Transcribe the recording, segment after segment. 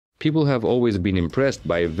People have always been impressed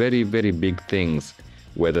by very, very big things.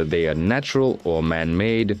 Whether they are natural or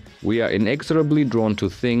man-made, we are inexorably drawn to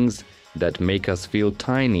things that make us feel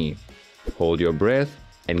tiny. Hold your breath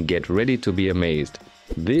and get ready to be amazed.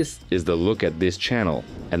 This is the look at this channel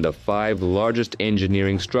and the 5 largest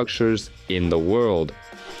engineering structures in the world.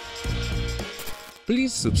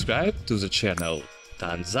 Please subscribe to the channel.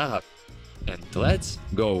 Thumbs up. And let's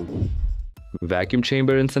go. Vacuum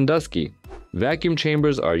chamber in Sandusky. Vacuum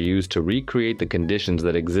chambers are used to recreate the conditions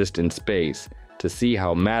that exist in space, to see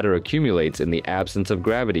how matter accumulates in the absence of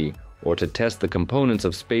gravity, or to test the components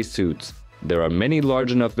of spacesuits. There are many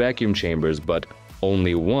large enough vacuum chambers, but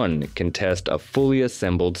only one can test a fully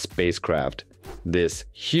assembled spacecraft. This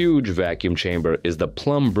huge vacuum chamber is the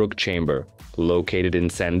Plum Brook Chamber, located in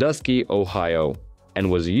Sandusky, Ohio,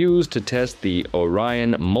 and was used to test the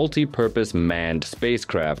Orion multi-purpose manned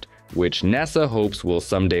spacecraft, which NASA hopes will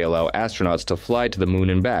someday allow astronauts to fly to the moon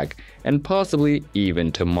and back, and possibly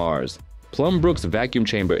even to Mars. Plum Brook's vacuum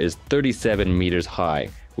chamber is 37 meters high,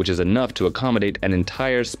 which is enough to accommodate an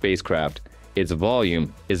entire spacecraft. Its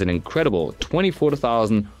volume is an incredible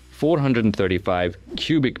 24,435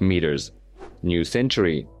 cubic meters. New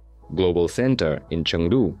Century Global Center in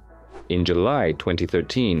Chengdu. In July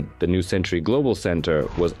 2013, the New Century Global Center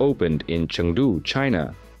was opened in Chengdu,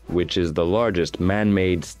 China, which is the largest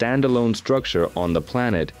man-made standalone structure on the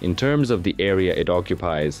planet in terms of the area it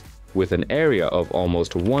occupies, with an area of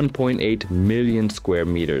almost 1.8 million square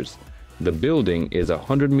meters. The building is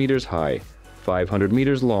 100 meters high, 500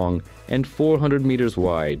 meters long, and 400 meters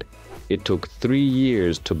wide. It took 3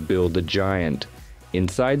 years to build the giant.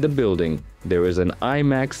 Inside the building, there is an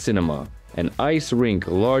IMAX cinema, an ice rink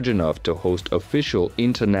large enough to host official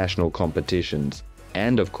international competitions,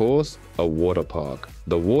 and of course, a water park.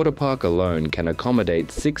 The water park alone can accommodate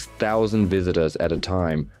 6,000 visitors at a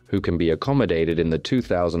time, who can be accommodated in the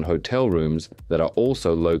 2,000 hotel rooms that are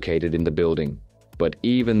also located in the building. But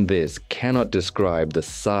even this cannot describe the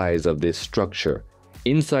size of this structure.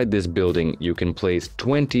 Inside this building, you can place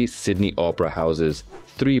 20 Sydney Opera houses,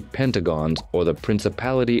 3 Pentagons, or the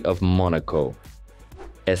Principality of Monaco.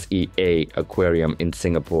 SEA Aquarium in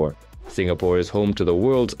Singapore. Singapore is home to the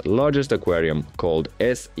world's largest aquarium, called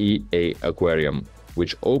SEA Aquarium,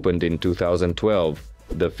 which opened in 2012.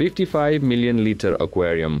 The 55 million liter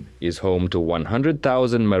aquarium is home to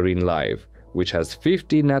 100,000 marine life, which has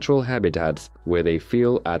 50 natural habitats where they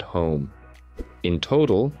feel at home. In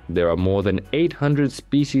total, there are more than 800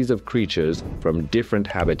 species of creatures from different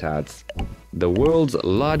habitats. The world's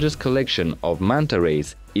largest collection of manta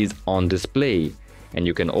rays is on display, and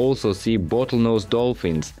you can also see bottlenose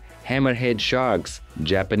dolphins, hammerhead sharks,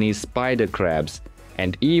 Japanese spider crabs,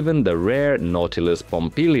 and even the rare Nautilus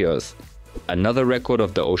pompilius. Another record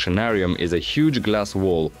of the oceanarium is a huge glass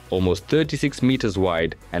wall, almost 36 meters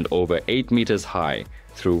wide and over 8 meters high,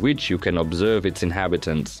 through which you can observe its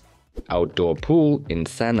inhabitants. Outdoor pool in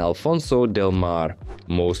San Alfonso del Mar.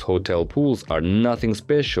 Most hotel pools are nothing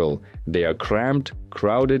special. They are cramped,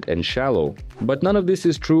 crowded, and shallow. But none of this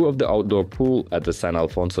is true of the outdoor pool at the San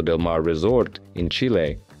Alfonso del Mar resort in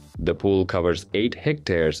Chile. The pool covers 8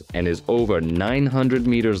 hectares and is over 900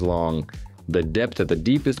 meters long. The depth at the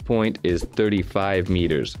deepest point is 35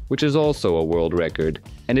 meters, which is also a world record,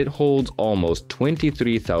 and it holds almost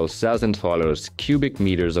 23,000 cubic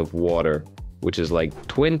meters of water, which is like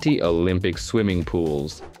 20 Olympic swimming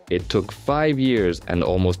pools. It took 5 years and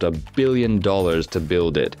almost $1 billion to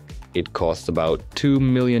build it. It costs about $2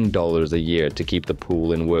 million a year to keep the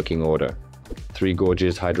pool in working order. Three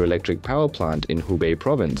Gorges Hydroelectric Power Plant in Hubei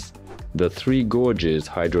Province. The Three Gorges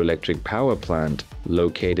Hydroelectric Power Plant,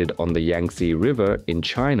 located on the Yangtze River in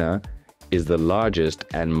China, is the largest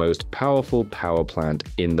and most powerful power plant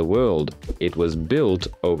in the world. It was built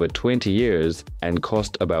over 20 years and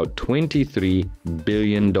cost about $23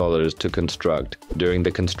 billion to construct. During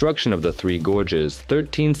the construction of the Three Gorges,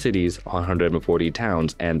 13 cities, 140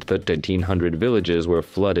 towns, and 1,300 villages were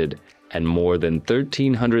flooded, and more than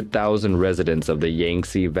 1,300,000 residents of the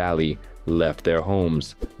Yangtze Valley left their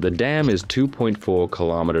homes. The dam is 2.4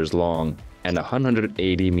 kilometers long and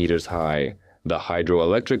 180 meters high. The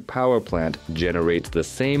hydroelectric power plant generates the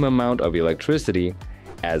same amount of electricity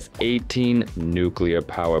as 18 nuclear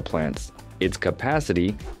power plants. Its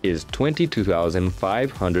capacity is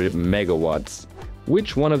 22,500 megawatts.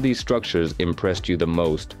 Which one of these structures impressed you the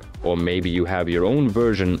most? Or maybe you have your own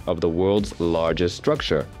version of the world's largest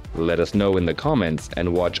structure? Let us know in the comments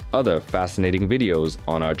and watch other fascinating videos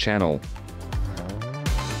on our channel.